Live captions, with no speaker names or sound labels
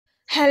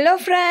Hello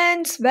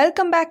friends,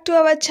 welcome back to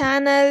our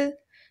channel.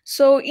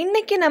 So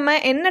இன்னைக்கு நம்ம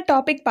என்ன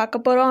டாபிக் பார்க்க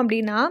போறோம்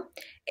அப்படினா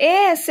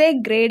ASA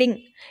grading.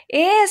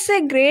 ASA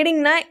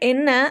gradingனா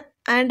என்ன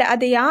and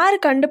அதை யார்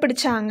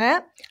கண்டுபிடிச்சாங்க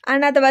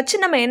and அதை வச்சு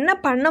நம்ம என்ன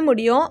பண்ண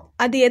முடியும்,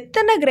 அது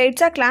எத்தனை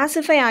கிரேட்ஸா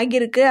கிளாசிஃபை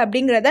ஆகியிருக்கு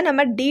அப்படிங்கறத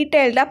நம்ம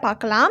டீடைல்டா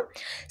பார்க்கலாம்.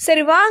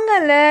 சரி வாங்க,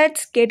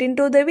 let's get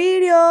into the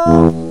video.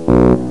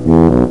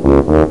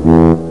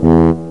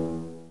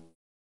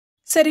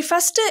 சரி,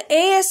 ஃபஸ்ட்டு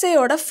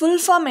ஏஎஸ்ஏயோட ஃபுல்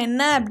ஃபார்ம்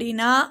என்ன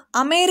அப்படின்னா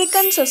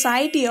American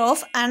society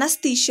of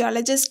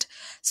anaesthesiologist.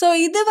 So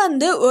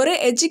இது ஒரு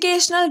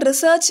எஜுகேஷ்னல்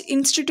ரிசர்ச்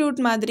இன்ஸ்டிடியூட்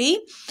மாதிரி.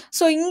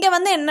 ஸோ இங்கே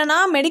என்னென்னா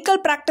மெடிக்கல்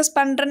ப்ராக்டிஸ்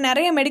பண்ணுற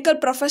நிறைய மெடிக்கல்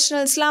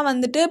ப்ரொஃபஷனல்ஸ்லாம்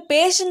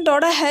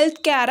பேஷண்ட்டோட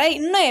ஹெல்த் கேரை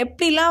இன்னும்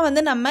எப்படிலாம்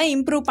நம்ம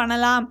இம்ப்ரூவ்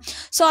பண்ணலாம்,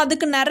 ஸோ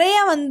அதுக்கு நிறைய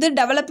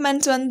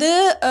டெவலப்மெண்ட்ஸ்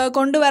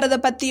கொண்டு வரதை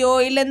பற்றியோ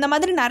இல்லை இந்த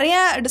மாதிரி நிறைய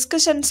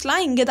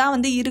டிஸ்கஷன்ஸ்லாம் இங்கே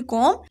தான்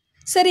இருக்கும்.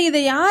 சரி,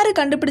 இதை யார்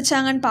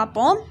கண்டுபிடிச்சாங்கன்னு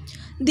பார்ப்போம்.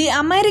 The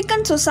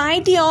American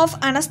Society of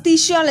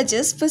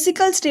Anesthesiologists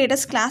Physical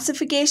Status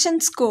Classification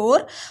Score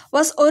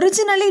was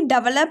originally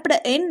developed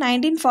in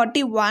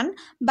 1941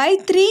 by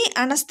three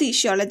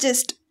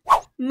anesthesiologists,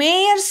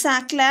 Mayer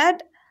Sackler,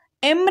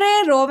 Emre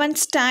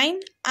Rovenstein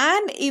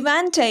and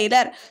Ivan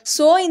Taylor.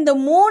 So இந்த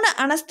மூணு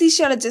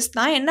அனஸ்தீசியாலஜிஸ்ட்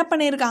தான் என்ன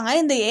பண்ணியிருக்காங்க,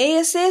 இந்த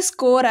ஏஎஸ்ஏ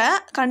ஸ்கோரை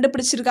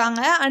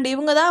கண்டுபிடிச்சிருக்காங்க. அண்ட்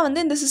இவங்க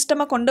தான் இந்த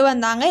சிஸ்டமை கொண்டு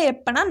வந்தாங்க.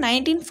 எப்போனா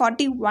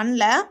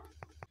 1941.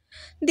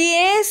 The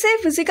ASA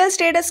Physical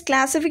Status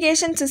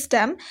Classification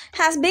System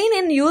has been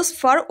in use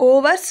for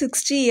over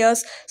 60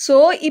 years. So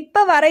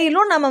இப்போ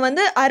வரையிலும் நம்ம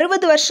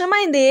 60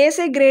 வருஷமாக இந்த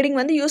ASA grading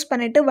யூஸ்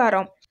பண்ணிட்டு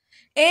வரோம்.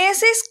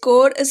 ASA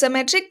score is a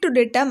metric to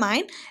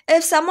determine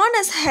if someone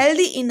is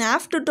healthy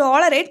enough to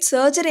tolerate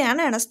surgery and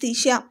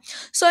anesthesia.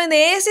 So இந்த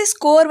ASA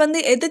score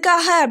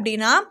எதுக்காக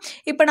அப்படின்னா,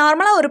 இப்போ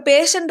நார்மலாக ஒரு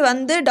பேஷண்ட்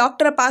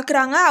டாக்டரை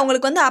பார்க்குறாங்க,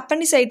 அவங்களுக்கு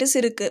அப்பெண்டிசைட்டிஸ்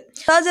இருக்குது.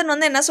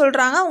 சர்ஜன் என்ன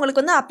சொல்கிறாங்க,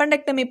 உங்களுக்கு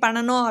அப்பெண்டெக்டமி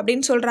பண்ணணும்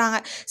அப்படின்னு சொல்கிறாங்க.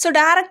 ஸோ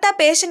டேரெக்டாக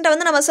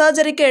பேஷண்ட்டை நம்ம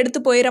சர்ஜரிக்கு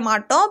எடுத்து போயிட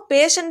மாட்டோம்.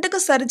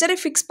 பேஷண்ட்டுக்கு சர்ஜரி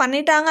ஃபிக்ஸ்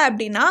பண்ணிட்டாங்க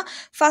அப்படின்னா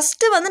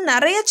ஃபஸ்ட்டு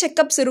நிறைய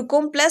செக்கப்ஸ்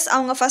இருக்கும். ப்ளஸ்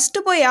அவங்க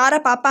ஃபஸ்ட்டு போய்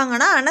யாரை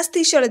பார்ப்பாங்கன்னா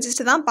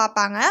அனஸ்தீசியாலஜிஸ்ட் தான்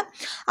பார்ப்பாங்க.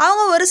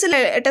 அவங்க ஒரு சில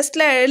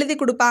டெஸ்ட்டில் எழுதி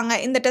கொடுப்பாங்க,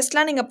 இந்த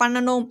டெஸ்ட்லாம் நீங்கள்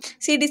பண்ணணும்,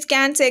 CD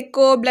scans,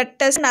 echo, blood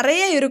test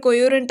நிறைய இருக்கும்,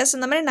 யூரின் டெஸ்ட்,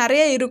 இந்த மாதிரி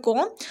நிறைய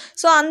இருக்கும்.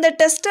 ஸோ அந்த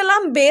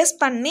டெஸ்ட்டெல்லாம் பேஸ்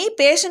பண்ணி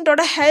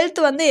பேஷண்ட்டோட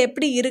ஹெல்த்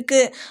எப்படி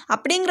இருக்குது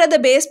அப்படிங்கிறத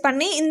பேஸ்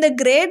பண்ணி இந்த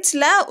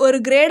கிரேட்ஸில் ஒரு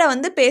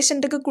கிரேடை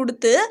பேஷண்ட்டுக்கு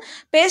கொடுத்து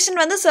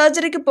பேஷண்ட்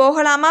சர்ஜரிக்கு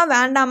போகலாமா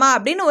வேண்டாமா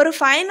அப்படின்னு ஒரு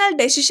ஃபைனல்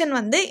டெசிஷன்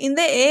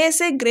இந்த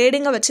ஏஎஸ்ஏ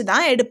கிரேடிங்கை வச்சு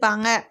தான்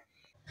எடுப்பாங்க.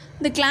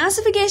 The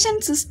classification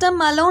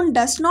system alone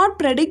does not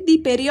predict the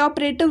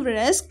perioperative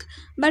risk,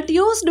 but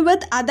used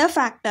with other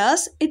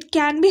factors, it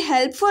can be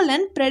helpful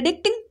in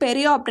predicting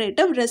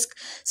perioperative risk.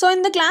 So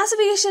இந்த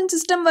கிளாஸிஃபிகேஷன்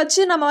சிஸ்டம்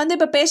வச்சு நம்ம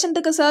இப்போ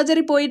பேஷண்ட்டுக்கு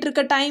சர்ஜரி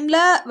போயிட்டுருக்க டைமில்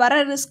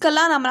வர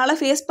ரிஸ்கெல்லாம் நம்மளால்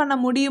ஃபேஸ் பண்ண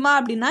முடியுமா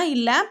அப்படின்னா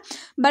இல்லை.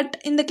 பட்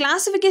இந்த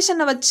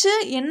கிளாஸிஃபிகேஷனை வச்சு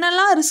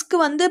என்னெல்லாம் ரிஸ்க்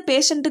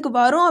பேஷண்ட்டுக்கு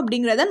வரும்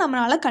அப்படிங்கிறத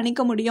நம்மளால்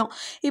கணிக்க முடியும்.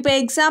 இப்போ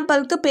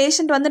எக்ஸாம்பிளுக்கு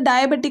பேஷண்ட்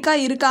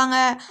டயபெட்டிக்காக இருக்காங்க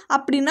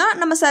அப்படின்னா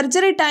நம்ம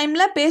சர்ஜரி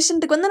டைமில்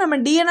பேஷண்ட்டுக்கு நம்ம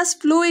டிஎன்எஸ்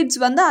ஃப்ளூயிட்ஸ்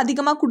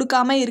அதிகமாக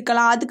கொடுக்காம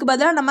இருக்கலாம். அதுக்கு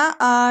பதிலாக நம்ம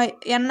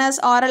என்எஸ்,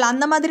 ஆரல்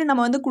அந்த மாதிரி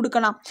நம்ம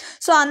கொடுக்கலாம்.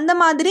 ஸோ அந்த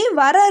மாதிரி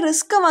வர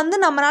ரிஸ்க்கை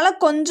நம்மளால்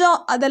கொஞ்சம்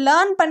அதை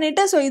லேர்ன்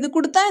பண்ணிவிட்டு ஸோ இது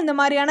கொடுத்தா இந்த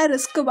மாதிரியான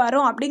ரிஸ்க்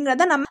வரும்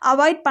அப்படிங்கிறத நம்ம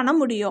அவாய்ட் பண்ண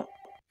முடியும்.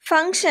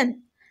 Function.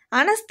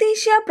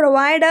 Anesthesia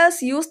providers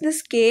use the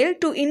scale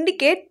to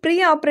indicate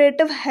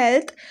preoperative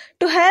health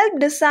to help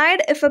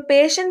decide if a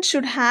patient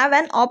should have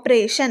an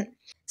operation.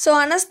 So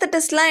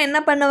அனஸ்தட்டிஸ்ட்லாம் என்ன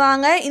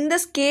பண்ணுவாங்க, இந்த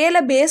ஸ்கேலை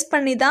பேஸ்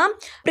பண்ணி தான்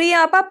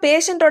ப்ரீஆப்பாக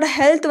பேஷண்ட்டோட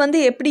ஹெல்த்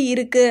எப்படி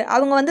இருக்குது,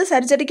 அவங்க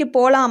சர்ஜரிக்கு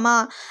போகலாமா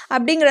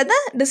அப்படிங்கிறத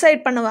டிசைட்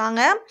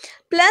பண்ணுவாங்க.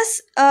 Plus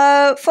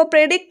for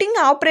predicting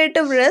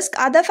operative risk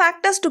other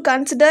factors to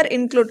consider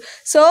include.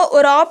 So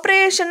ஒரு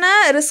ஆப்ரேஷனை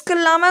ரிஸ்க்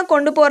இல்லாமல்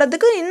கொண்டு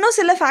போகிறதுக்கு இன்னும்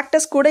சில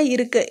ஃபேக்டர்ஸ் கூட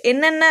இருக்குது.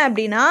 என்னென்ன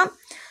அப்படின்னா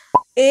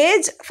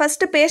ஏஜ்.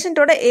 ஃபஸ்ட்டு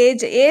பேஷண்ட்டோட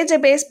ஏஜை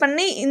பேஸ்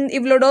பண்ணி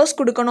இவ்வளோ டோஸ்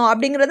கொடுக்கணும்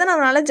அப்படிங்கிறத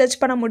நம்மளால் ஜட்ஜ்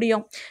பண்ண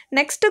முடியும்.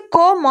 நெக்ஸ்ட்டு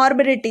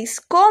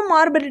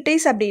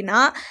கோமார்பிடிட்டிஸ்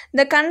அப்படின்னா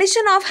the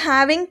condition of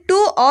having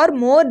 2 or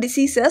more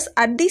diseases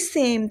at the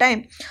same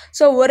time.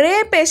 So ஒரே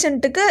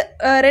பேஷண்ட்டுக்கு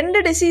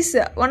 2 டிசீஸ்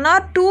 1 or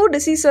 2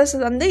 டிசீசஸ்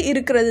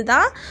இருக்கிறது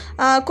தான்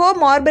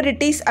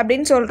கோமார்பிடிட்டிஸ்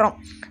அப்படின்னு சொல்கிறோம்.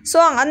 ஸோ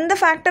அந்த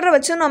ஃபேக்டரை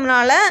வச்சு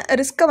நம்மளால்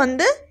ரிஸ்க்கை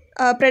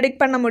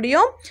ப்ரெடிக்ட் பண்ண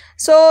முடியும்.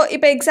 ஸோ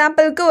இப்போ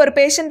எக்ஸாம்பிளுக்கு ஒரு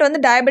பேஷண்ட்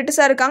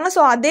டயபெட்டிஸாக இருக்காங்க,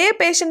 ஸோ அதே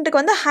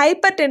பேஷண்ட்டுக்கு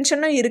ஹைப்பர்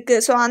டென்ஷனும்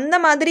இருக்குது. ஸோ அந்த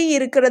மாதிரி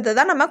இருக்கிறது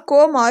தான் நம்ம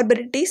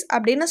கோமார்பிடிட்டிஸ்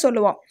அப்படின்னு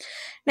சொல்லுவோம்.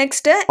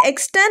 Next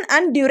extend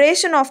and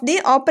duration of the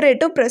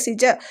operative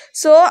procedure.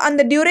 So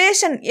அந்த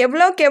டியூரேஷன்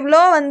எவ்வளோக்கு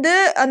எவ்வளோ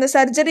அந்த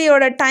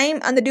சர்ஜரியோட டைம்,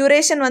 அந்த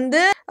டியூரேஷன்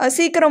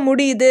சீக்கிரம்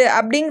முடியுது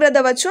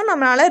அப்படிங்கிறத வச்சும்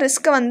நம்மளால்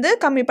ரிஸ்க்கை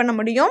கம்மி பண்ண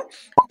முடியும்.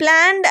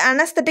 Plant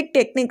anaesthetic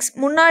techniques.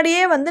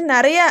 முன்னாடியே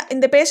நிறைய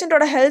இந்த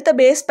பேஷண்ட்டோட ஹெல்த்தை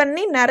பேஸ்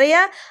பண்ணி நிறைய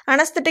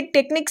அனஸ்தட்டிக்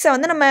டெக்னிக்ஸை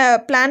நம்ம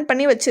பிளான்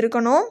பண்ணி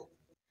வச்சுருக்கணும்.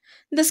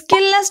 த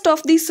ஸ்கில்லஸ்ட்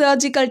of the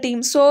surgical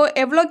team. So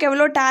எவ்வளோக்கு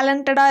எவ்வளோ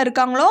டேலண்டடாக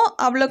இருக்காங்களோ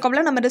அவ்வளோக்கு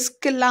அவ்வளோ நம்ம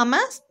ரிஸ்க்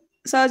இல்லாமல்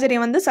சர்ஜரி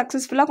வந்து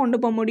சக்ஸஸ்ஃபுல்லாக கொண்டு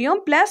போக முடியும்.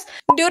 ப்ளஸ்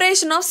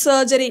டியூரேஷன் ஆஃப்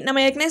சர்ஜரி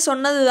நம்ம ஏற்கனவே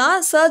சொன்னது தான்.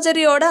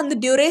 சர்ஜரியோட அந்த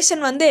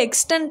டியூரேஷன் வந்து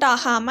எக்ஸ்டெண்ட்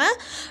ஆகாமல்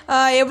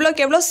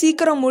எவ்வளோக்கு எவ்வளோ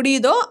சீக்கிரம்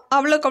முடியுதோ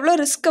அவ்வளோக்கு அவ்வளோ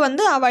ரிஸ்க்கை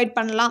வந்து அவாய்ட்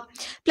பண்ணலாம்.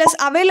 ப்ளஸ்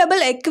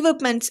அவைலபிள்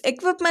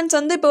எக்யூப்மெண்ட்ஸ்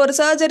வந்து இப்போ ஒரு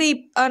சர்ஜரி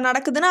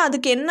நடக்குதுன்னா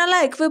அதுக்கு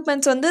என்னெல்லாம்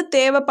எக்யூப்மெண்ட்ஸ் வந்து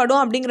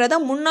தேவைப்படும் அப்படிங்கிறத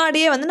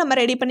முன்னாடியே வந்து நம்ம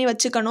ரெடி பண்ணி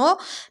வச்சுக்கணும்.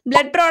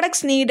 Blood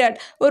products needed.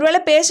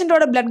 ஒருவேளை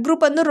பேஷண்ட்டோட பிளட்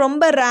குரூப் வந்து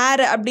ரொம்ப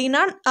ரேர்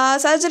அப்படின்னா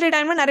சர்ஜரி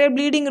டைமில் நிறைய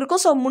ப்ளீடிங்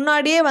இருக்கும். ஸோ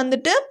முன்னாடியே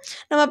வந்துட்டு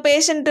நம்ம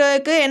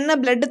பேஷண்ட்டுக்கு என்ன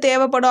பிளட்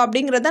தேவைப்படும்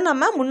அப்படிங்கிறத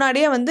நம்ம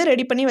முன்னாடியே வந்து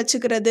ரெடி பண்ணி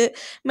வச்சுக்கிறது.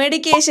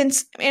 மெடிகேஷன்ஸ்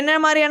என்ன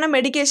மாதிரியான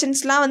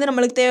மெடிகேஷன்ஸ்லாம் வந்து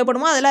நம்மளுக்கு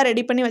தேவைப்படுமோ அதெல்லாம்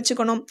ரெடி பண்ணி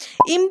வச்சுக்கணும்.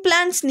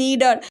 Implants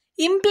needed.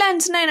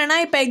 இம்ப்ளான்ட்ஸ்னால் என்னென்னா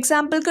இப்போ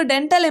எக்ஸாம்பிளுக்கு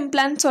டென்டல்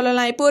இம்ப்ளான்ட்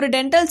சொல்லலாம். இப்போ ஒரு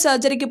டென்டல்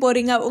சர்ஜரிக்கு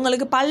போகிறீங்க,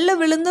 உங்களுக்கு பல்லு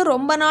விழுந்து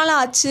ரொம்ப நாள்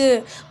ஆச்சு,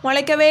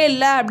 முளைக்கவே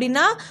இல்லை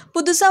அப்படின்னா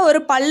புதுசாக ஒரு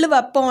பல்லு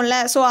வைப்போம்ல,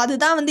 ஸோ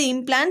அதுதான் வந்து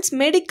implants.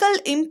 Medical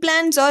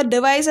implants R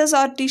devices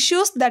R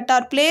tissues that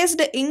R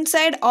placed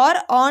inside R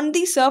on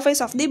the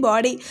surface of the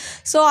body.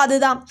 So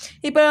அதுதான்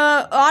இப்போ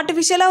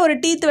ஆர்டிஃபிஷியலாக ஒரு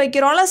டீத்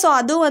வைக்கிறோம்ல, ஸோ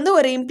அதுவும் வந்து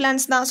ஒரு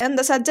இம்ப்ளான்ட்ஸ் தான்.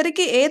 அந்த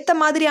சர்ஜரிக்கு ஏற்ற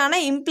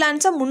மாதிரியான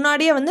இம்ப்ளான்ட்ஸை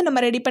முன்னாடியே வந்து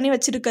நம்ம ரெடி பண்ணி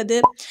வச்சுருக்குது.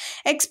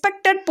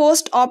 Expected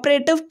post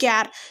operative care.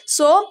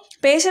 So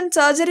patient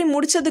surgery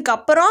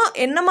முடிச்சதுக்கப்புறம்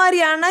என்ன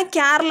மாதிரியான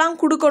கேர்லாம்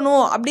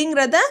கொடுக்கணும்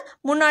அப்படிங்கிறத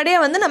முன்னாடியே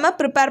வந்து நம்ம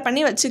ப்ரிப்பேர்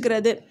பண்ணி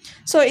வச்சுக்கிறது.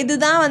 ஸோ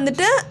இதுதான்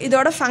வந்துட்டு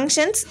இதோட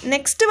ஃபங்க்ஷன்ஸ்.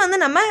 நெக்ஸ்ட்டு வந்து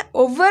நம்ம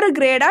ஒவ்வொரு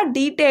கிரேடாக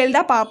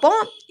டீட்டெயில்டாக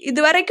பார்ப்போம்.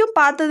 இது வரைக்கும்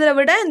பார்த்ததை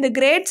விட இந்த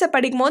கிரேட்ஸை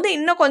படிக்கும்போது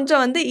இன்னும்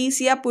கொஞ்சம் வந்து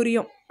ஈஸியாக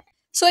புரியும்.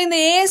 ஸோ இந்த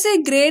ஏஎஸ்ஐ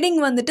கிரேடிங்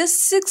வந்துட்டு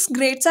 6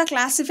 கிரேட்ஸாக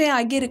கிளாஸிஃபை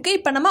ஆகியிருக்கு.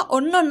 இப்போ நம்ம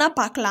ஒன்றொன்னா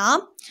பார்க்கலாம்.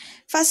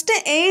 ஃபஸ்ட்டு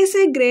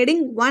ஏஎஸ்ஐ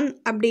கிரேடிங் 1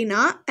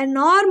 அப்படின்னா a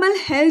நார்மல்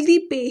ஹெல்தி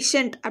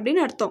பேஷண்ட்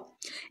அப்படின்னு அர்த்தம்.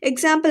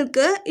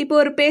 எக்ஸாம்பிளுக்கு இப்போ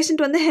ஒரு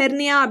பேஷண்ட் வந்து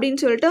ஹெர்னியா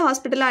அப்படின்னு சொல்லிட்டு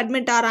ஹாஸ்பிட்டலில்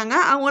அட்மிட் ஆகிறாங்க.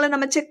 அவங்கள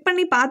நம்ம செக்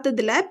பண்ணி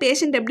பார்த்ததில்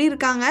பேஷண்ட் எப்படி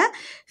இருக்காங்க,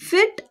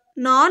 ஃபிட்,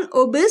 நான்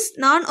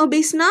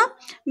ஒபிஸ்னா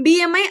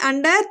பிஎம்ஐ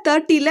அண்டர்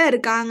 30ல்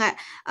இருக்காங்க.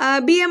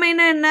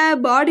 பிஎம்ஐனா என்ன,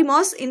 பாடி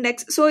மாஸ்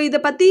இண்டெக்ஸ். ஸோ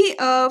இதை பற்றி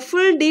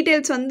ஃபுல்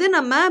டீட்டெயில்ஸ் வந்து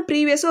நம்ம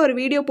ப்ரீவியஸாக ஒரு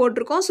வீடியோ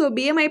போட்டிருக்கோம். ஸோ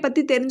பிஎம்ஐ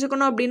பற்றி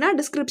தெரிஞ்சுக்கணும் அப்படின்னா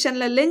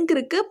டிஸ்கிரிப்ஷனில் லிங்க்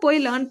இருக்குது,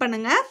 போய் லேர்ன்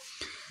பண்ணுங்கள்.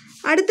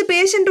 அடுத்து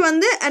பேஷண்ட்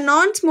வந்து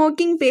நான்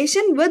smoking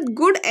patient with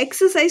good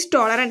exercise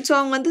tolerance. So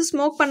அவங்க வந்து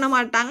ஸ்மோக் பண்ண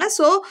மாட்டாங்க.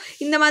 ஸோ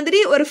இந்த மாதிரி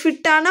ஒரு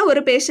ஃபிட்டான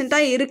ஒரு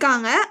பேஷண்ட்டாக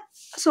இருக்காங்க.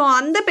 ஸோ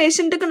அந்த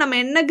பேஷண்ட்டுக்கு நம்ம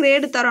என்ன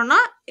கிரேடு தரோம்னா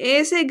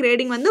ஏஎஸ்ஐ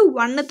கிரேடிங் வந்து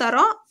 1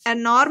 தரோம், a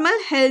normal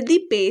healthy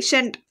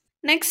patient.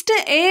 Next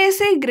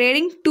ASI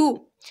grading 2,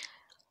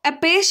 a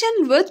patient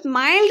with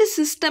mild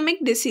systemic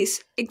disease.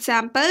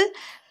 Example,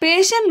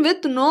 patient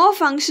with no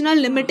functional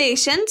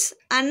limitations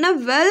and a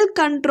well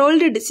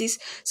controlled disease.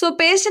 So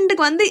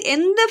பேஷண்ட்டுக்கு வந்து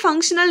எந்த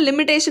ஃபங்க்ஷனல்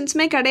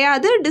லிமிட்டேஷன்ஸுமே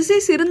கிடையாது,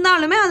 டிசீஸ்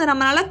இருந்தாலுமே அதை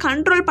நம்மளால்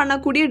கண்ட்ரோல்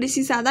பண்ணக்கூடிய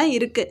டிசீஸாக தான்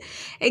இருக்குது.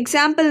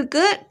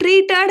 எக்ஸாம்பிளுக்கு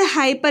treated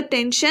hyper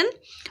tension,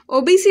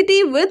 obesity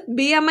with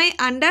BMI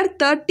under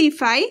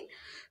 35,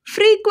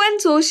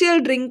 frequent social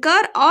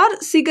drinker R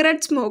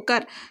cigarette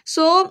smoker.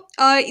 So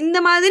இந்த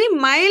மாதிரி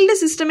மைல்டு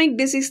சிஸ்டமிக்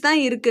டிசீஸ் தான்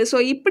இருக்குது. ஸோ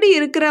இப்படி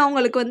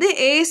இருக்கிறவங்களுக்கு வந்து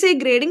ஏஎஸ்ஐ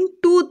கிரேடிங்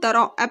 2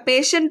 தரோம், a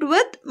patient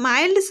with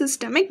mild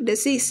systemic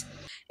disease.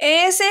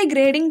 ASA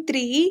grading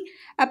 3,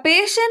 a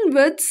patient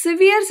with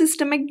severe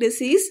systemic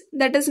disease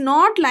that is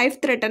not life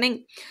threatening.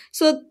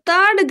 So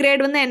third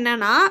grade வந்து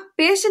என்னன்னா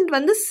பேஷண்ட்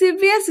வந்து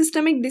சிவியர்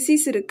சிஸ்டமிக்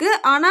டிசீஸ்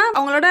இருக்குது, ஆனால்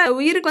அவங்களோட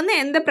உயிருக்கு வந்து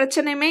எந்த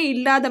பிரச்சனையுமே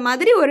இல்லாத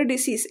மாதிரி ஒரு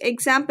டிசீஸ்.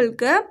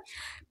 எக்ஸாம்பிளுக்கு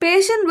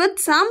patient with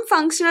some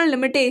functional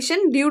limitation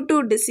due to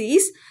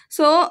disease.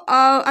 So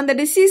அந்த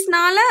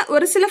டிசீஸ்னால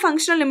ஒரு சில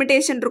ஃபங்க்ஷனல்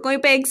லிமிட்டேஷன் இருக்கும்.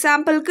 இப்போ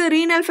எக்ஸாம்பிளுக்கு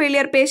ரீனல்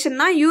ஃபெயிலியர்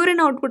பேஷண்ட்னா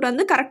யூரின் அவுட்புட்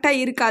வந்து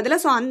கரெக்டாக இருக்காதுல,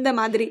 ஸோ அந்த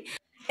மாதிரி.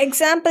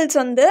 எக்ஸாம்பிள்ஸ்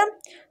வந்து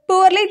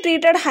poorly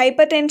treated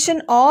hypertension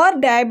or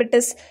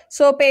diabetes.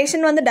 So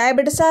patient வந்து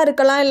டயபெட்டிஸாக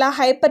இருக்கலாம், இல்லை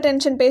ஹைப்பர்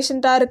டென்ஷன்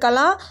பேஷண்ட்டாக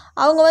இருக்கலாம்.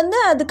 அவங்க வந்து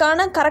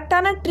அதுக்கான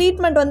கரெக்டான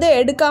ட்ரீட்மெண்ட் வந்து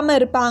எடுக்காமல்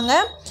இருப்பாங்க.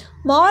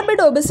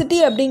 மார்பிட் ஒபிசிட்டி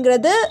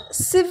அப்படிங்கிறது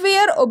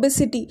சிவியர்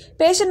ஒபிசிட்டி,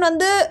 பேஷண்ட்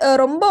வந்து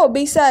ரொம்ப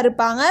ஒபிஸாக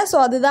இருப்பாங்க. ஸோ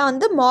அதுதான்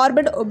வந்து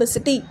மார்பிட்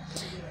obesity.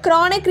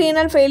 Chronic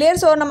renal failure,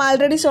 so நம்ம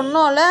ஆல்ரெடி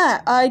சொன்னோம்ல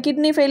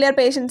கிட்னி ஃபெயிலியர்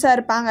பேஷண்ட்ஸாக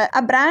இருப்பாங்க.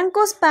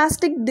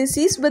 பிராங்கோஸ்பாஸ்டிக்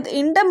டிசீஸ் வித்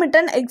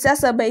இன்டர்மிட்டன்ட்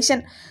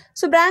எக்ஸாசர்பேஷன்.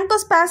 ஸோ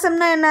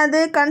பிராங்கோஸ்பாசம்னா என்னது,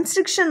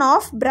 கன்ஸ்ட்ரிக்ஷன்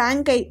ஆஃப்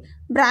பிராங்கை.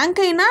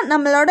 பிராங்கைனா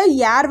நம்மளோட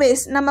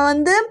ஏர்வேஸ், நம்ம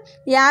வந்து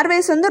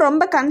ஏர்வேஸ் வந்து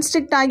ரொம்ப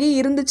கன்ஸ்ட்ரிக்ட் ஆகி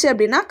இருந்துச்சு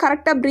அப்படின்னா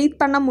கரெக்டாக ப்ரீத்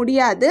பண்ண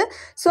முடியாது.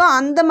 ஸோ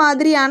அந்த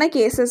மாதிரியான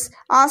கேசஸ்,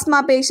 ஆஸ்மா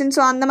பேஷண்ட்,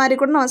 ஸோ அந்த மாதிரி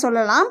கூட நம்ம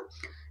சொல்லலாம்.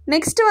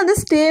 நெக்ஸ்ட்டு வந்து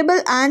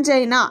ஸ்டேபிள்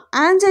ஆன்ஜைனா.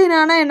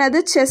 ஆன்ஜைனானா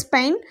என்னது, chest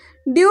pain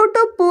due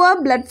to poor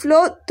blood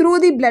flow through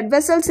the blood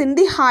vessels in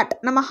the heart.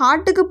 நம்ம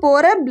ஹார்ட்டுக்கு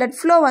போகிற பிளட்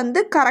ஃப்ளோ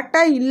வந்து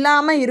கரெக்டாக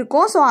இல்லாமல்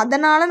இருக்கும். ஸோ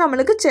அதனால்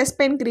நம்மளுக்கு செஸ்ட்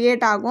பெயின்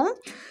க்ரியேட் ஆகும்.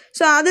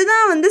 ஸோ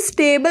அதுதான் வந்து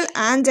ஸ்டேபிள்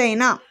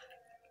ஆன்ஜைனா.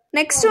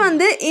 நெக்ஸ்ட்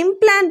வந்து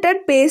இம்ப்ளான்டட்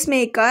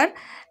பேஸ்மேக்கர்.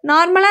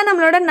 நார்மலாக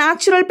நம்மளோட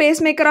நேச்சுரல்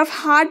பேஸ்மேக்கர் ஆஃப்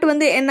ஹார்ட்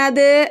வந்து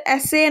என்னது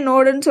SA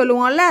நோடுன்னு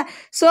சொல்லுவோம்ல.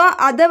 ஸோ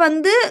அதை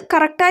வந்து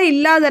கரெக்டாக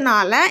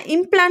இல்லாதனால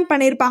இம்ப்ளான்ட்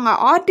பண்ணியிருப்பாங்க.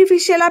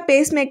 ஆர்டிஃபிஷியலாக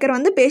பேஸ்மேக்கர்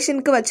வந்து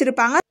பேஷண்ட்க்கு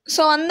வச்சுருப்பாங்க.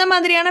 ஸோ அந்த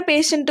மாதிரியான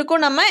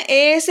பேஷண்ட்டுக்கும் நம்ம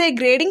ASA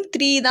grading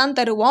 3 தான்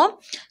தருவோம்.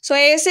 ஸோ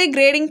ASA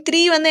grading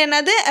 3 வந்து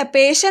என்னது a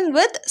patient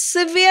with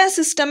severe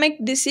systemic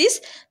disease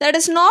that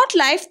is not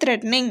life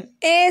threatening.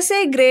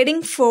 ASA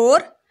grading 4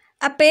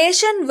 a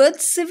patient with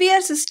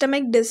severe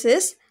systemic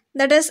disease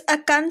that is a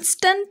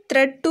constant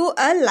threat to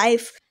a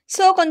life.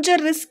 So கொஞ்சம்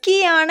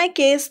ரிஸ்கியான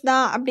case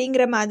தான்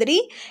அப்படிங்கிற மாதிரி.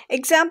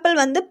 Example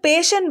வந்து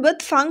patient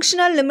with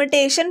functional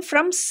limitation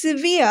from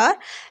severe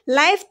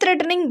life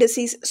threatening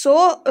disease. So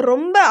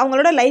ரொம்ப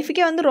அவங்களோட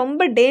லைஃபுக்கே வந்து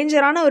ரொம்ப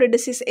டேஞ்சரான ஒரு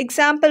டிசீஸ்.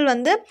 எக்ஸாம்பிள்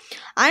வந்து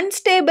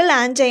அன்ஸ்டேபிள்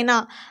ஆன்ஜைனா.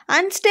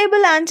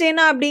 அன்ஸ்டேபிள்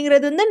ஆன்ஜைனா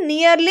அப்படிங்கிறது வந்து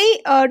நியர்லி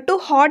டு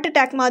ஹார்ட்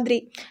அட்டாக் மாதிரி.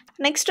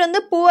 நெக்ஸ்ட் வந்து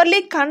புவர்லி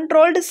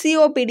கண்ட்ரோல்டு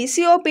COPD.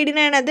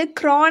 COPDனா என்னது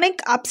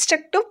chronic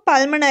obstructive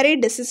pulmonary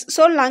disease.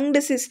 So lung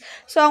disease.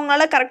 So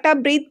அவங்களால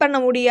கரெக்டாக ப்ரீத் பண்ண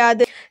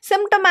முடியாது.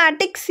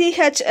 சிம்டமேட்டிக்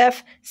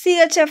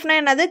CHFனா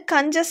என்னது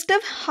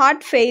congestive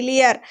heart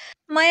failure.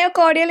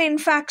 Myocardial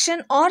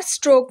infection R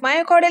stroke.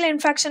 Myocardial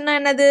இன்ஃபெக்ஷன்னா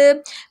என்னது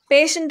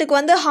பேஷண்ட்டுக்கு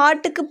வந்து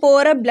ஹார்ட்டுக்கு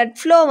போகிற பிளட்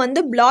ஃப்ளோ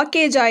வந்து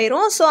பிளாக்கேஜ்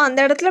ஆயிரும். ஸோ அந்த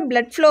இடத்துல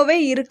பிளட் ஃப்ளோவே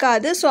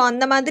இருக்காது. ஸோ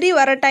அந்த மாதிரி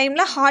வர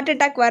டைமில் ஹார்ட்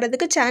அட்டாக்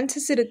வரதுக்கு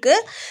சான்சஸ்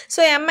இருக்குது.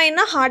 ஸோ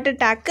MIனா ஹார்ட்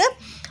அட்டாக்கு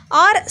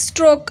ஆர்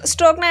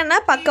ஸ்ட்ரோக்னா என்ன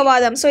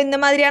பக்கவாதம். ஸோ இந்த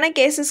மாதிரியான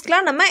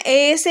கேசஸ்க்கெலாம் நம்ம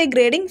ASA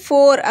grading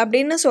 4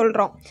 அப்படின்னு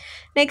சொல்கிறோம்.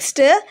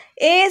 நெக்ஸ்ட்டு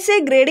ASA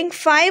grading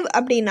 5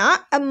 அப்படின்னா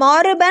a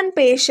moribund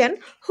patient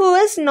who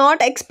is not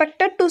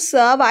expected to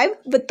survive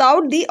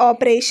without the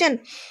operation.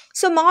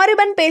 So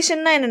மாரிபன்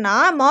பேஷண்ட்னா என்னென்னா,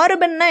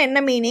 மாரிபன்னா என்ன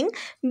meaning,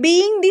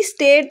 being the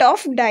state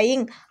of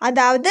dyeing,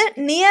 அதாவது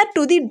நியர்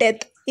டு தி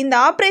டெத். இந்த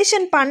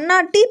ஆப்ரேஷன்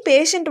பண்ணாட்டி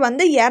பேஷண்ட்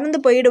வந்து இறந்து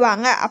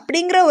போயிடுவாங்க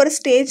அப்படிங்கிற ஒரு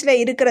ஸ்டேஜில்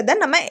இருக்கிறத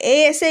நம்ம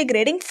ASA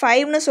grading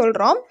 5ன்னு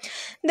சொல்கிறோம்.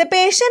 The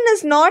patient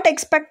is not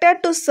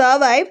expected to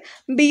survive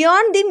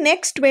beyond the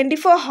next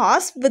 24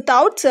 hours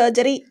without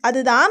surgery.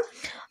 அதுதான்,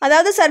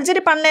 அதாவது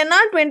சர்ஜரி பண்ணலைன்னா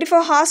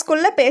 24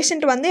 ஹார்ஸ்க்குள்ளே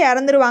பேஷண்ட் வந்து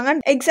இறந்துருவாங்க.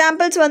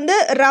 எக்ஸாம்பிள்ஸ் வந்து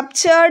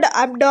ரப்சர்டு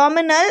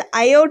abdominal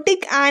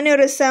aortic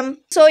ஆனியூரிசம்.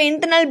 So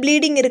internal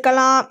bleeding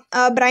இருக்கலாம்,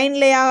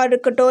 பிரெயின்லேயா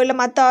இருக்கட்டும் இல்லை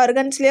மற்ற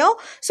ஆர்கன்ஸ்லேயோ.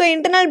 ஸோ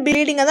இன்டர்னல்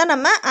ப்ளீடிங்கை தான்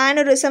நம்ம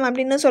ஆனியூரிசம்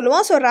அப்படின்னு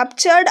சொல்லுவோம். So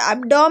ரப்சர்டு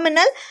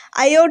abdominal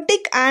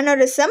aortic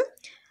ஆனியூரிசம்.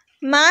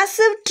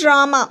 Massive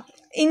drama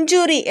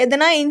injury,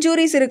 எதனா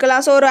இன்ஜூரிஸ்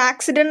இருக்கலாம். ஸோ ஒரு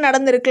ஆக்சிடெண்ட்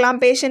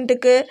நடந்திருக்கலாம்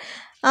பேஷண்ட்டுக்கு,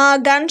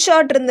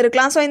 கன்ஷாட்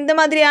இருந்திருக்கலாம். ஸோ இந்த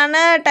மாதிரியான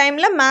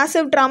டைமில்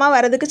மேசிவ் ட்ராமா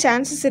வரதுக்கு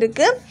சான்சஸ்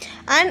இருக்குது.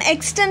 And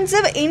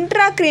extensive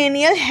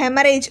intracranial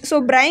haemorrhage. So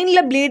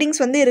பிரெயினில்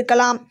ப்ளீடிங்ஸ் வந்து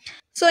இருக்கலாம்.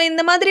 ஸோ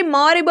இந்த மாதிரி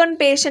மாரிபன்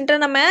பேஷண்ட்டை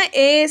நம்ம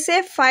ASA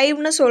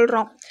 5ன்னு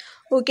சொல்கிறோம்.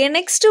 ஓகே,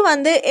 நெக்ஸ்ட்டு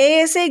வந்து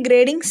ASA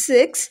grading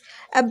 6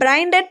 a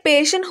brain dead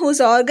patient whose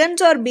organs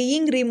are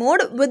being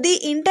removed with the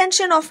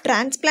intention of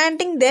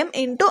transplanting them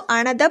into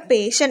another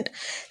patient.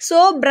 So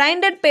brain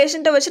dead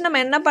பேஷண்ட்டை வச்சு நம்ம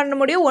என்ன பண்ண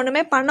முடியும்,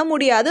 ஒன்றுமே பண்ண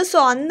முடியாது. ஸோ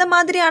அந்த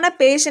மாதிரியான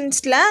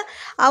பேஷண்ட்ஸில்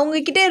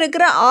அவங்கக்கிட்ட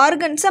இருக்கிற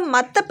ஆர்கன்ஸை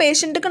மற்ற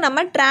பேஷண்ட்டுக்கு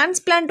நம்ம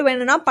டிரான்ஸ்பிளான்ட்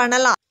வேணும்னா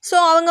பண்ணலாம். ஸோ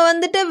அவங்க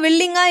வந்துட்டு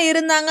வில்லிங்காக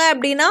இருந்தாங்க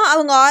அப்படின்னா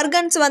அவங்க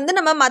ஆர்கன்ஸ் வந்து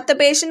நம்ம மற்ற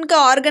பேஷண்ட்க்கு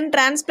ஆர்கன்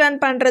டிரான்ஸ்பிளான்ட்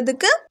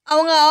பண்ணுறதுக்கு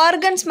அவங்க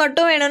ஆர்கன்ஸ்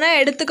மட்டும் வேணும்னா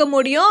எடுத்துக்க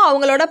முடியும்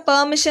அவங்களோட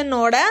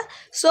பெர்மிஷனோட.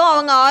 ஸோ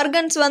அவங்க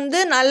ஆர்கன்ஸ் வந்து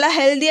நல்லா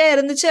ஹெல்த்தியாக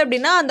இருந்துச்சு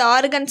அப்படின்னா அந்த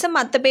ஆர்கன்ஸை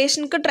மற்ற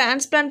பேஷண்ட்க்கு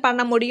டிரான்ஸ்பிளான்ட்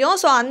பண்ண முடியும்.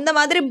 ஸோ அந்த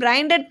மாதிரி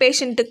பிரைண்டட்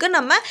பேஷண்ட்டுக்கு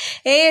நம்ம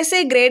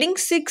ASA grading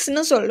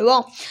 6ன்னு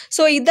சொல்லுவோம்.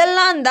 ஸோ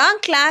இதெல்லாம் தான்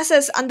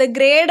கிளாஸஸ். அந்த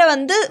கிரேடை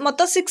வந்து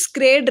மொத்தம் 6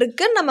 கிரேட்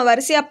இருக்குது, நம்ம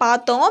வரிசையாக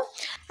பார்த்தோம்.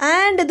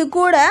 அண்ட் இது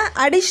கூட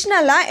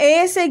அடிஷ்னலாக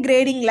ASA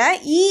gradingல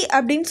E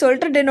அப்படின்னு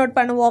சொல்லிட்டு டினோட்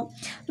பண்ணுவோம்,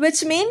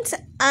 which means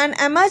an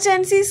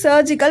emergency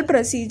surgical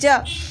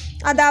procedure.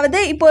 அதாவது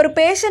இப்போ ஒரு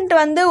பேஷண்ட்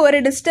வந்து ஒரு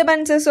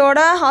டிஸ்டர்பன்சஸோட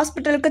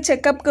ஹாஸ்பிட்டலுக்கு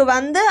செக்கப்புக்கு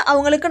வந்து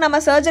அவங்களுக்கு நம்ம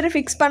சர்ஜரி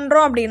ஃபிக்ஸ்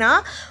பண்ணுறோம் அப்படின்னா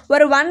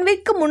ஒரு 1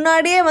 வீக்கு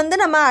முன்னாடியே வந்து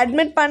நம்ம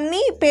அட்மிட்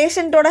பண்ணி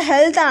பேஷண்ட்டோட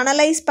ஹெல்த்தை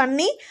அனலைஸ்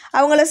பண்ணி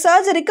அவங்கள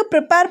சர்ஜரிக்கு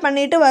ப்ரிப்பேர்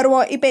பண்ணிட்டு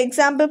வருவோம். இப்போ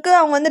எக்ஸாம்பிளுக்கு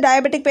அவங்க வந்து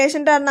டயபெட்டிக்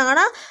பேஷண்ட்டாக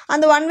இருந்தாங்கன்னா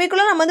அந்த 1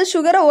 வீக்குள்ளே நம்ம வந்து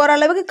சுகரை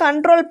ஓரளவுக்கு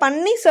கண்ட்ரோல்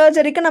பண்ணி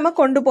சர்ஜரிக்கு நம்ம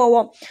கொண்டு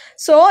போவோம்.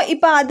 ஸோ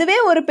இப்போ அதுவே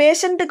ஒரு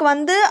பேஷண்ட்டுக்கு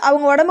வந்து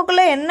அவங்க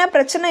உடம்புக்குள்ளே என்ன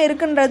பிரச்சனை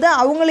இருக்குன்றது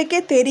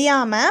அவங்களுக்கே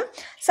தெரியாமல்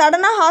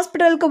சடனாக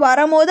ஹாஸ்பிட்டலுக்கு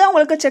வரும்போது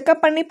அவங்களுக்கு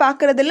செக்கப் பண்ணி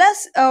பார்க்குறதில்ல,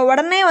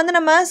 உடனே வந்து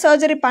நம்ம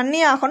சர்ஜரி பண்ணி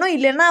ஆகணும்,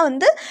 இல்லைன்னா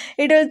வந்து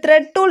it will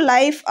thread to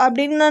life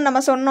அப்படின்னு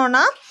நம்ம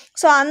சொன்னோன்னா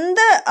ஸோ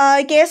அந்த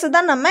கேஸை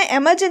தான் நம்ம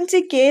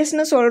எமர்ஜென்சி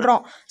கேஸ்னு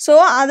சொல்கிறோம். ஸோ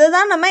அதை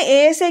தான் நம்ம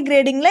ASA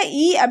gradingல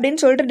E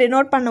அப்படின்னு சொல்லிட்டு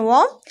டினோட்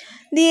பண்ணுவோம்.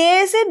 The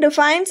ASA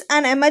defines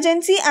an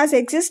emergency as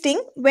existing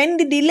when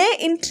the delay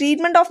in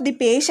treatment of the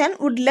patient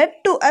would lead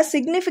to a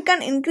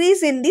significant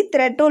increase in the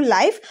threat to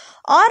life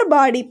or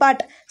body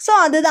part. So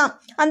அதுதான்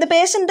அந்த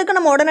பேஷண்ட்டுக்கு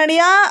நம்ம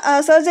உடனடியாக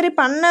surgery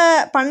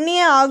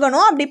பண்ணியே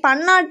ஆகணும். அப்படி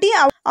பண்ணாட்டி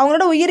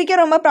அவங்களோட உயிருக்கே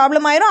ரொம்ப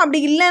ப்ராப்ளம் ஆயிரும்.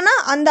 அப்படி இல்லைன்னா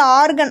அந்த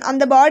ஆர்கன்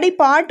அந்த பாடி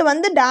பார்ட்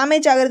வந்து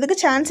டேமேஜ் ஆகிறதுக்கு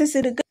சான்சஸ்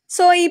இருக்குது.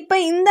 ஸோ இப்போ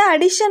இந்த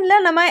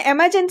அடிஷனில் நம்ம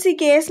எமர்ஜென்சி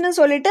கேஸ்னு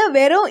சொல்லிட்டு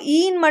வெறும்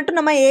ஈன்னு மட்டும்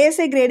நம்ம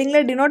ASA gradingல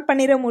டினோட்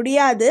பண்ணிட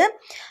முடியாது.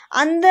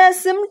 அந்த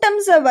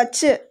சிம்டம்ஸை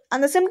வச்சு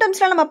அந்த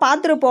சிம்டம்ஸ்லாம் நம்ம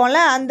பார்த்துருப்போம்ல,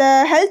 அந்த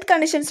ஹெல்த்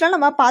கண்டிஷன்ஸ்லாம்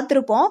நம்ம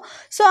பார்த்துருப்போம்.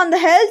 ஸோ அந்த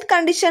ஹெல்த்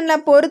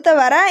கண்டிஷனில்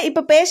பொறுத்தவரை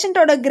இப்போ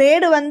பேஷண்ட்டோட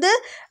கிரேடு வந்து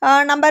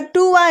நம்பர்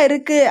 2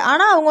 இருக்குது.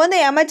 ஆனால் அவங்க வந்து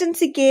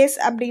எமர்ஜென்சி கேஸ்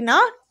அப்படின்னா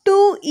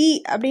 2E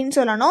அப்படின்னு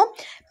சொல்லணும்.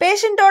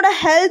 பேஷண்ட்டோட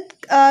ஹெல்த்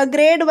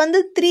கிரேடு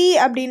வந்து 3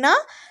 அப்படின்னா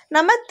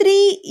நம்ம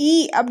 3E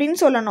அப்படின்னு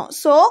சொல்லணும்.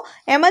 ஸோ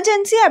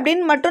எமர்ஜென்சி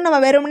அப்படின்னு மட்டும் நம்ம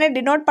வெறுமனே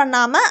டினோட்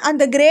பண்ணாமல்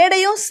அந்த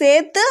கிரேடையும்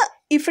சேர்த்து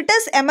if it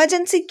is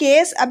emergency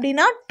case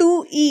அப்படின்னா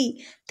 2E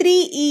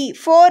 3E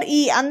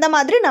 4E அந்த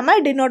மாதிரி நம்ம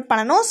டினோட்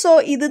பண்ணணும். ஸோ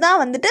இதுதான்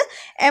வந்துட்டு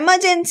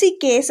emergency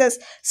cases.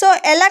 So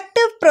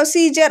elective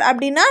procedure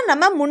அப்படின்னா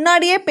நம்ம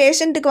முன்னாடியே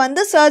பேஷண்ட்டுக்கு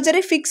வந்து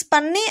சர்ஜரி ஃபிக்ஸ்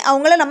பண்ணி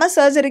அவங்கள நம்ம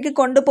சர்ஜரிக்கு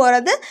கொண்டு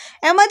போகிறது.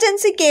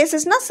 எமர்ஜென்சி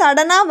கேசஸ்னால்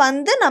சடனாக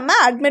வந்து நம்ம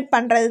அட்மிட்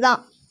பண்ணுறது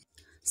தான்.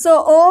 ஸோ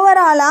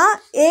ஓவராலாக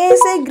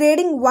ASI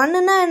grading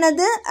 1னா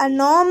என்னது? a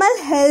normal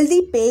healthy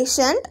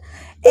patient.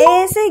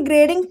 ASI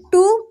grading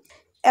 2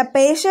 a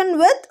patient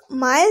with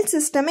mild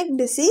systemic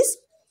disease.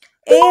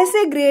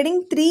 ASI grading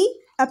 3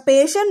 a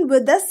patient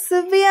with a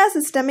severe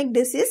systemic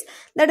disease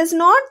that is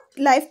not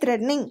life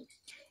threatening.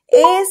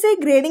 ASI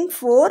grading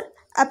 4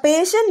 a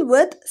patient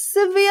with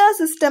severe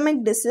systemic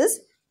disease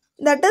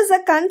that is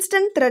a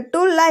constant threat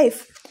to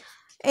life.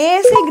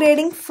 ASI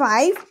grading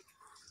 5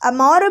 a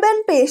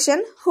moribund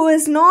patient who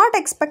is not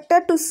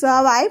expected to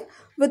survive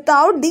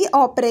without the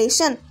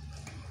operation.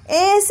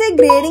 ASI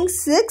grading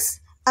 6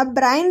 a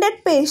blinded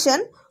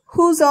patient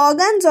whose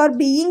organs are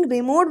being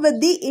removed with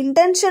the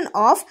intention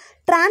of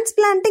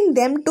transplanting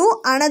them to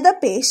another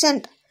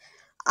patient.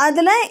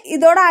 அதில்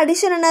இதோட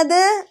addition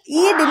என்னது?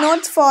 E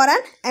denotes for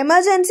an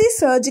emergency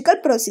surgical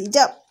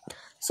procedure.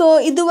 So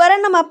இதுவரை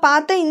நம்ம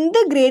பார்த்த இந்த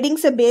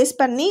கிரேடிங்ஸை base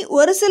பண்ணி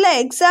ஒரு சில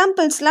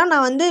எக்ஸாம்பிள்ஸ்லாம்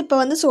நான் வந்து இப்போ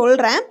வந்து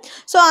சொல்கிறேன்.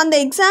 ஸோ அந்த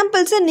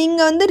எக்ஸாம்பிள்ஸை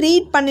நீங்கள் வந்து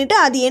ரீட் பண்ணிவிட்டு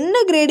அது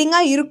என்ன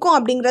கிரேடிங்காக இருக்கும்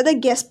அப்படிங்கிறத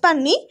கெஸ்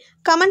பண்ணி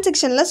கமெண்ட்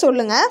செக்ஷனில்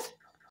சொல்லுங்கள்.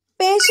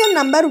 Patient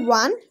number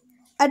 1,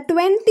 a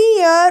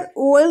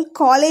 20-year-old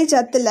college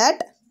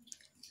athlete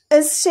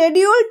is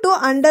scheduled to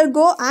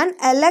undergo an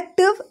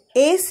elective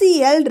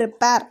ACL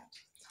repair.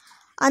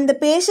 அந்த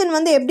பேஷண்ட்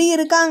வந்து எப்படி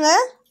இருக்காங்க?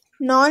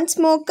 நான்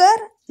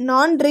ஸ்மோக்கர்,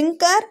 நான்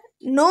drinker,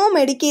 no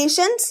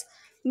medications,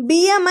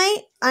 BMI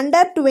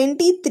under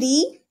 23.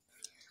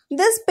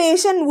 This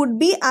patient would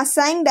be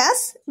assigned as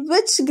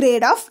which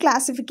grade of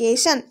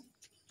classification?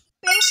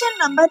 Patient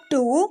number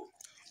 2,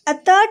 a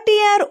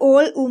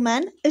 30-year-old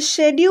woman is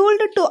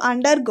scheduled to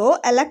undergo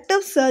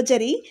elective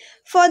surgery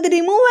for the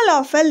removal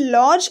of a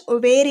large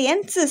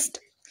ovarian cyst.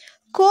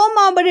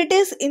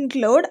 Comorbidities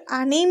include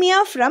anemia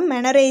from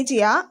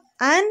menorrhagia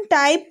and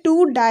type 2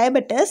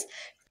 diabetes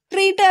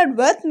treated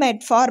with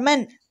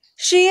metformin.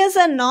 She is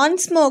a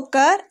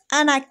non-smoker,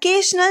 an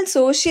occasional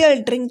social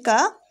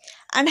drinker,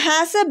 and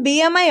has a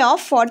BMI of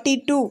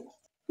 42.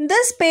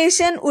 This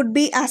patient would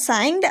be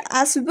assigned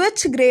as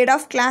which grade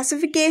of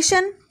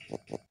classification?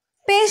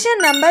 Patient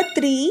number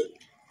 3,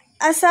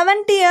 a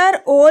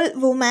 70-year-old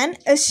woman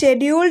is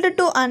scheduled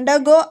to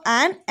undergo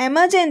an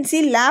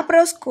emergency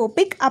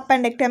laparoscopic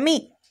appendectomy.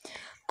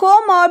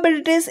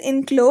 Comorbidities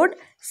include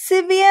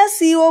severe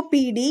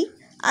COPD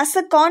as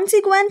a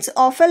consequence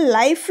of a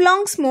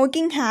lifelong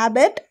smoking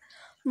habit,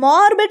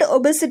 morbid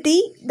obesity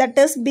that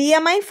is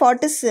BMI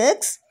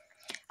 46,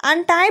 and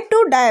type 2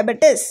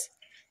 diabetes.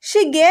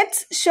 She gets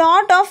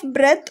short of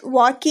breath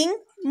walking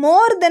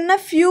more than a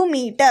few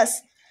meters.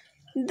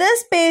 This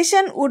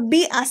patient would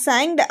be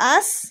assigned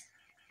as.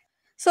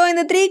 So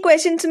இந்த 3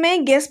 கொஷின்ஸுமே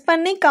guess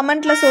பண்ணி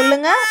கமெண்ட்டில்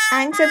சொல்லுங்கள்.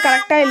 Answer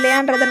கரெக்டாக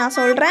இல்லையான்றதை நான்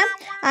சொல்கிறேன்.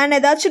 And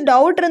ஏதாச்சும்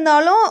doubt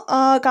இருந்தாலும்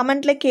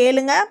கமெண்ட்டில்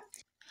கேளுங்க.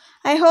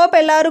 ஐ ஹோப்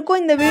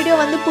எல்லாருக்கும் இந்த வீடியோ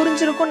வந்து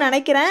புரிஞ்சிருக்கும்னு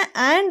நினைக்கிறேன்.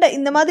 அண்ட்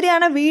இந்த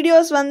மாதிரியான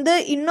வீடியோஸ் வந்து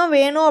இன்னும்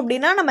வேணும்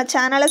அப்படின்னா நம்ம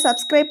சேனலை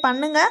சப்ஸ்கிரைப்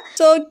பண்ணுங்கள்.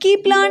 So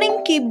keep learning,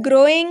 keep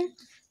growing.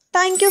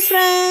 Thank you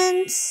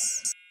friends.